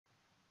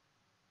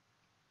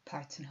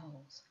Parts and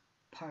Holes,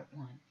 Part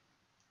 1.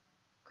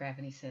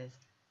 Gravity says,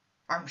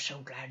 "I'm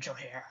so glad you're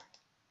here."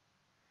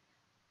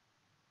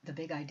 The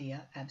big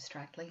idea,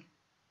 abstractly,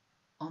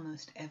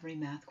 almost every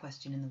math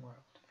question in the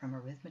world, from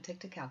arithmetic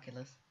to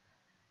calculus,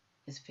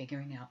 is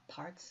figuring out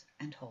parts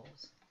and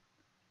wholes.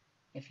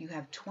 If you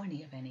have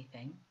 20 of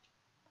anything,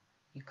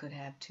 you could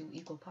have 2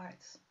 equal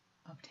parts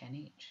of 10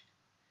 each.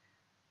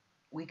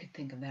 We could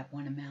think of that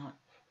one amount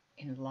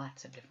in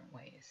lots of different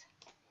ways.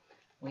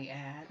 We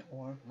add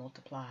or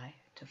multiply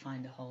to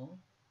find the whole.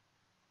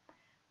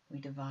 We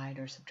divide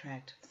or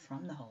subtract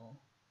from the whole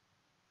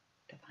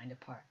to find a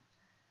part.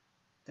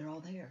 They're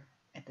all there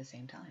at the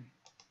same time.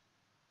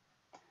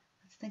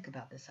 Let's think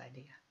about this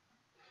idea.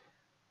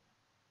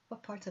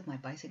 What parts of my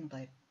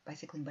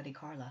bicycling buddy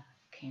Carla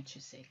can't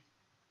you see?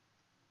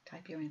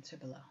 Type your answer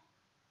below.